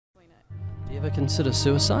Ever consider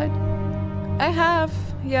suicide? I have,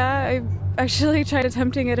 yeah. I actually tried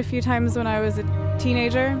attempting it a few times when I was a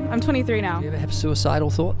teenager. I'm 23 now. Do you ever have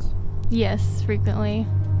suicidal thoughts? Yes, frequently.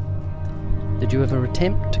 Did you ever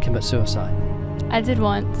attempt to commit suicide? I did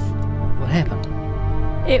once. What happened?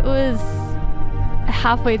 It was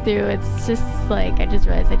halfway through. It's just like I just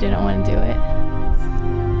realized I didn't want to do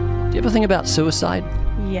it. Do you ever think about suicide?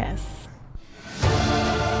 Yes.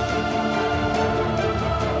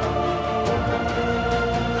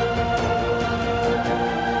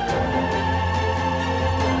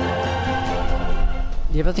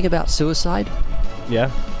 Do you ever think about suicide?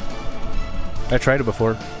 Yeah. I tried it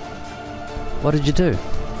before. What did you do?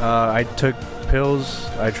 I took pills,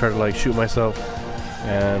 I tried to shoot myself,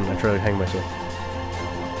 and I tried to hang myself.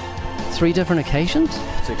 3 different occasions?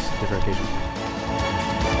 6 different occasions.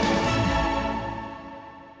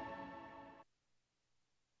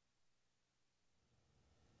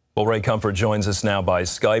 Well, Ray Comfort joins us now by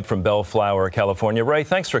Skype from Bellflower, California. Ray,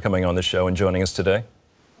 thanks for coming on the show and joining us today.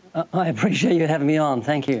 I appreciate you having me on.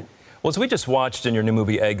 Thank you. Well, as we just watched in your new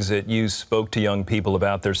movie, Exit, you spoke to young people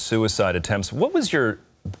about their suicide attempts. What was your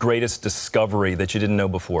greatest discovery that you didn't know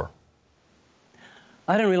before?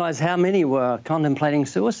 I didn't realize how many were contemplating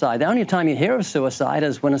suicide. The only time you hear of suicide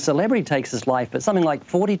is when a celebrity takes his life, but something like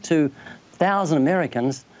 42,000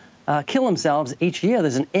 Americans kill themselves each year.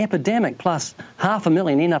 There's an epidemic, plus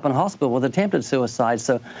 500,000 end up in hospital with attempted suicide.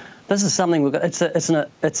 So this is something we've got.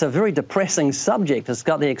 It's a very depressing subject. It's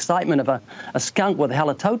got the excitement of a skunk with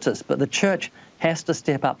halitosis, but the church has to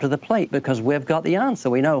step up to the plate because we've got the answer.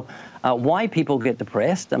 We know why people get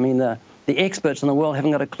depressed. I mean, the experts in the world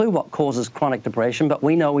haven't got a clue what causes chronic depression, but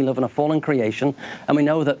we know we live in a fallen creation, and we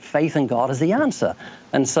know that faith in God is the answer.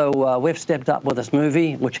 And so we've stepped up with this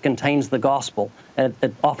movie, which contains the gospel, and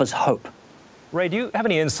it offers hope. Ray, do you have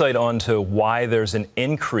any insight onto why there's an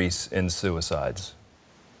increase in suicides?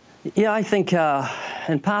 Yeah, I think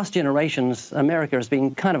in past generations, America has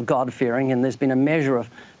been kind of God-fearing, and there's been a measure of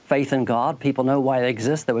faith in God. People know why they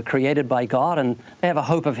exist. They were created by God, and they have a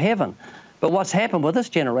hope of heaven. But what's happened with this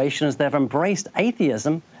generation is they've embraced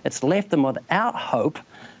atheism. It's left them without hope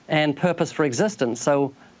and purpose for existence.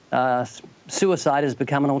 So suicide has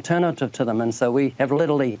become an alternative to them. And so we have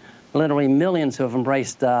literally millions who have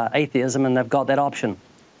embraced atheism, and they've got that option.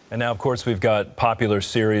 And now, of course, we've got popular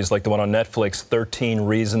series like the one on Netflix, 13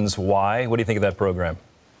 Reasons Why. What do you think of that program?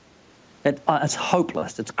 It's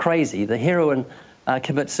hopeless. It's crazy. The heroine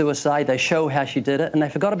commits suicide. They show how she did it, and they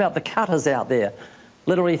forgot about the cutters out there.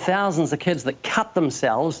 Literally thousands of kids that cut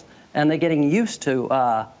themselves, and they're getting used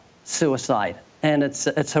to suicide, and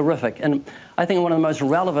it's horrific. And I think one of the most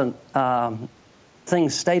relevant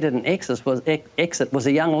things stated in Exit was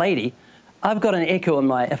a young lady. I've got an echo in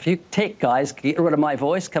my, if you tech guys could get rid of my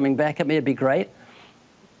voice coming back at me, it'd be great.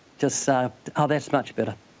 Just, oh, that's much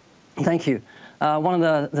better. Thank you. One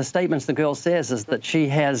of the statements the girl says is that she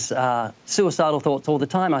has suicidal thoughts all the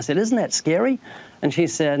time. I said, isn't that scary? And she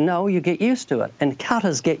said, no, you get used to it. And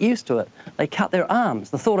cutters get used to it. They cut their arms.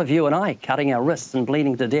 The thought of you and I cutting our wrists and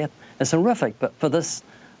bleeding to death is horrific. But for this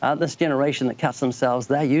generation that cuts themselves,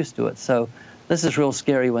 they're used to it. So this is real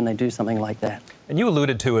scary when they do something like that. And you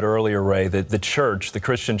alluded to it earlier, Ray, that the church, the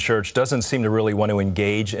Christian church, doesn't seem to really want to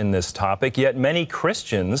engage in this topic, yet many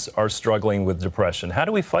Christians are struggling with depression. How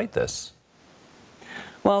do we fight this?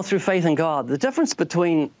 Well, through faith in God. The difference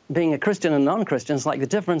between being a Christian and non-Christian is like the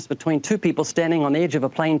difference between 2 people standing on the edge of a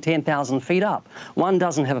plane 10,000 feet up. One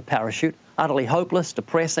doesn't have a parachute, utterly hopeless,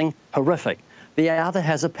 depressing, horrific. The other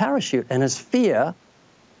has a parachute, and his fear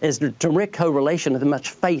is a direct correlation to how much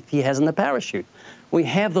faith he has in the parachute. We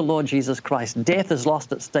have the Lord Jesus Christ. Death has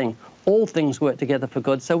lost its sting. All things work together for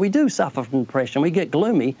good. So we do suffer from depression. We get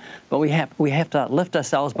gloomy, but we have to lift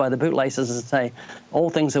ourselves by the bootlaces and say, all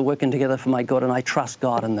things are working together for my good, and I trust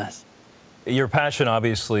God in this. Your passion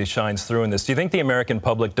obviously shines through in this. Do you think the American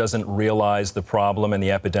public doesn't realize the problem and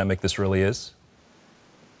the epidemic this really is?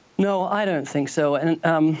 No, I don't think so.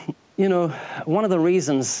 And, you know, one of the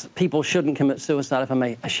reasons people shouldn't commit suicide, if I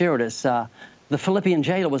may share it, is the Philippian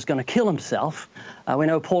jailer was going to kill himself. We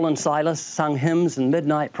know Paul and Silas sung hymns and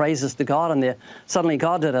midnight praises to God, and suddenly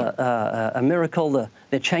God did a miracle.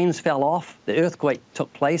 Their chains fell off, the earthquake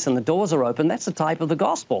took place, and the doors are open. That's the type of the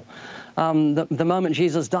gospel. The moment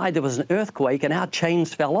Jesus died, there was an earthquake, and our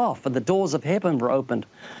chains fell off, and the doors of heaven were opened.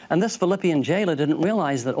 And this Philippian jailer didn't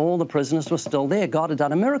realize that all the prisoners were still there. God had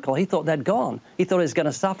done a miracle. He thought they'd gone. He thought he was going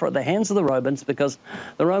to suffer at the hands of the Romans because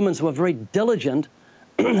the Romans were very diligent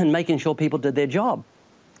in making sure people did their job.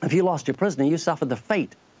 If you lost your prisoner, you suffered the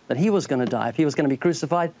fate that he was going to die. If he was going to be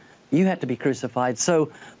crucified, you had to be crucified.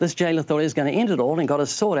 So this jailer thought he was going to end it all and got his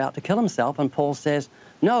sword out to kill himself. And Paul says,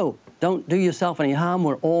 no, don't do yourself any harm,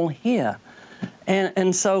 we're all here.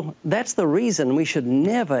 And so that's the reason we should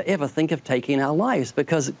never, ever think of taking our lives,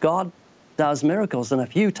 because God does miracles, and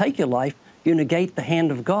if you take your life, you negate the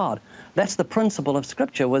hand of God. That's the principle of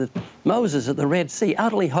Scripture with Moses at the Red Sea,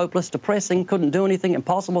 utterly hopeless, depressing, couldn't do anything,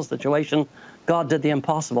 impossible situation. God did the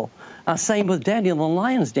impossible. Same with Daniel in the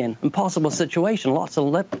lion's den, impossible situation, lots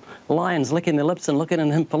of lions licking their lips and looking at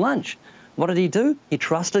him for lunch. What did he do? He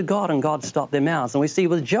trusted God, and God stopped their mouths. And we see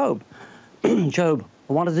with Job, Job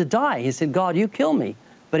wanted to die. He said, God, you kill me.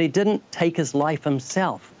 But he didn't take his life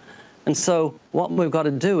himself. And so what we've got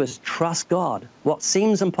to do is trust God. What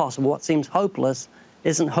seems impossible, what seems hopeless,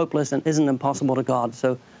 isn't hopeless and isn't impossible to God.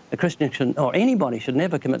 So a Christian should, or anybody should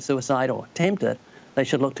never commit suicide or attempt it. They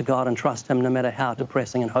should look to God and trust him no matter how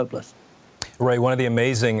depressing and hopeless. Ray, one of the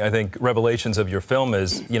amazing, I think, revelations of your film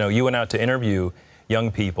is, you know, you went out to interview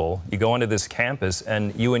young people. You go onto this campus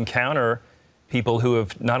and you encounter people who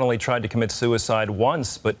have not only tried to commit suicide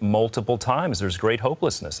once, but multiple times. There's great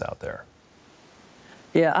hopelessness out there.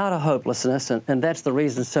 Yeah, utter hopelessness, and that's the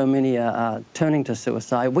reason so many are turning to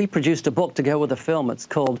suicide. We produced a book to go with the film. It's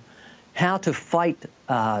called How to Fight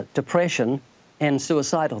Depression and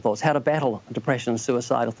Suicidal Thoughts, How to Battle Depression and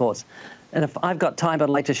Suicidal Thoughts. And if I've got time, I'd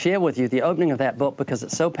like to share with you the opening of that book because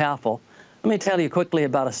it's so powerful. Let me tell you quickly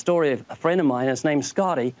about a story of a friend of mine. His name's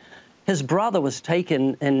Scotty. His brother was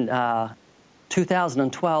taken in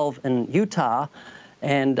 2012 in Utah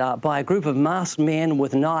and by a group of masked men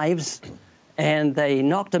with knives, and they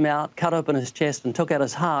knocked him out, cut open his chest, and took out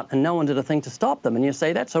his heart, and no one did a thing to stop them. And you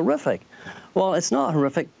say, that's horrific. Well, it's not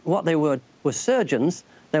horrific. What they were surgeons.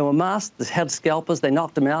 They were masked, they had scalpels, they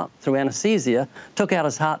knocked him out through anesthesia, took out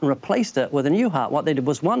his heart and replaced it with a new heart. What they did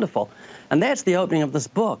was wonderful. And that's the opening of this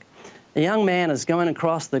book. A young man is going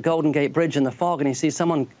across the Golden Gate Bridge in the fog, and he sees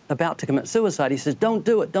someone about to commit suicide. He says, don't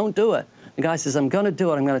do it, don't do it. The guy says, I'm going to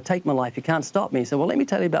do it, I'm going to take my life, you can't stop me. He said, well, let me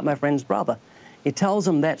tell you about my friend's brother. He tells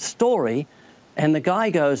him that story, and the guy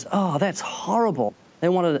goes, oh, that's horrible.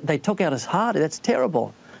 They took out his heart, that's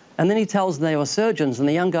terrible. And then he tells them they were surgeons, and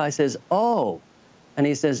the young guy says, oh. And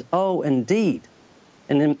he says, oh, indeed.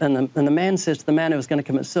 And the man says to the man who was going to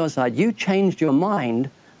commit suicide, you changed your mind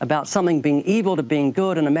about something being evil to being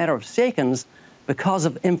good in a matter of seconds because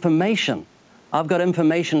of information. I've got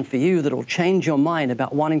information for you that will change your mind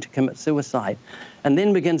about wanting to commit suicide. And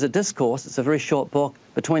then begins a discourse. It's a very short book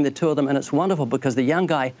between the two of them, and it's wonderful because the young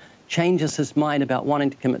guy changes his mind about wanting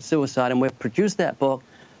to commit suicide. And we've produced that book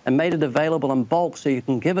and made it available in bulk so you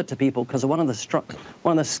can give it to people, because one of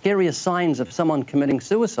the scariest signs of someone committing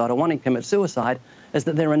suicide or wanting to commit suicide is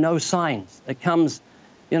that there are no signs. It comes,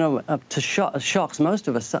 you know, shocks most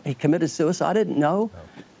of us. He committed suicide, I didn't know.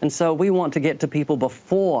 And so we want to get to people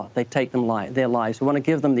before they take their lives. We want to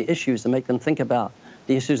give them the issues and make them think about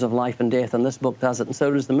the issues of life and death, and this book does it, and so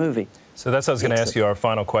does the movie. So that's what I was going to ask you, our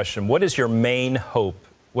final question. What is your main hope?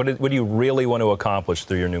 What do you really want to accomplish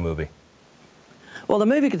through your new movie? Well, the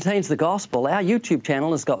movie contains the gospel. Our YouTube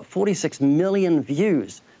channel has got 46 million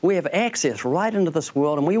views. We have access right into this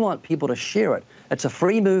world, and we want people to share it. It's a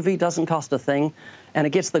free movie, doesn't cost a thing, and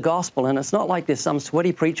it gets the gospel. And it's not like there's some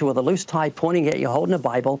sweaty preacher with a loose tie pointing at you, holding a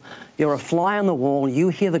Bible. You're a fly on the wall. You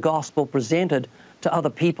hear the gospel presented to other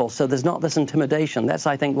people, so there's not this intimidation. That's,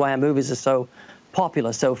 I think, why our movies are so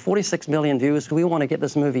popular. So 46 million views. We want to get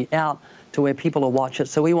this movie out to where people will watch it.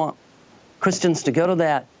 So we want Christians to go to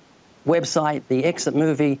that website,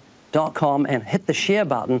 theexitmovie.com, and hit the share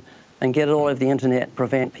button and get it all over the internet and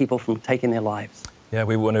prevent people from taking their lives. Yeah,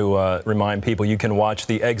 we want to remind people you can watch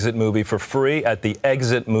The Exit Movie for free at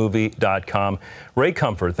theexitmovie.com. Ray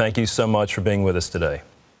Comfort, thank you so much for being with us today.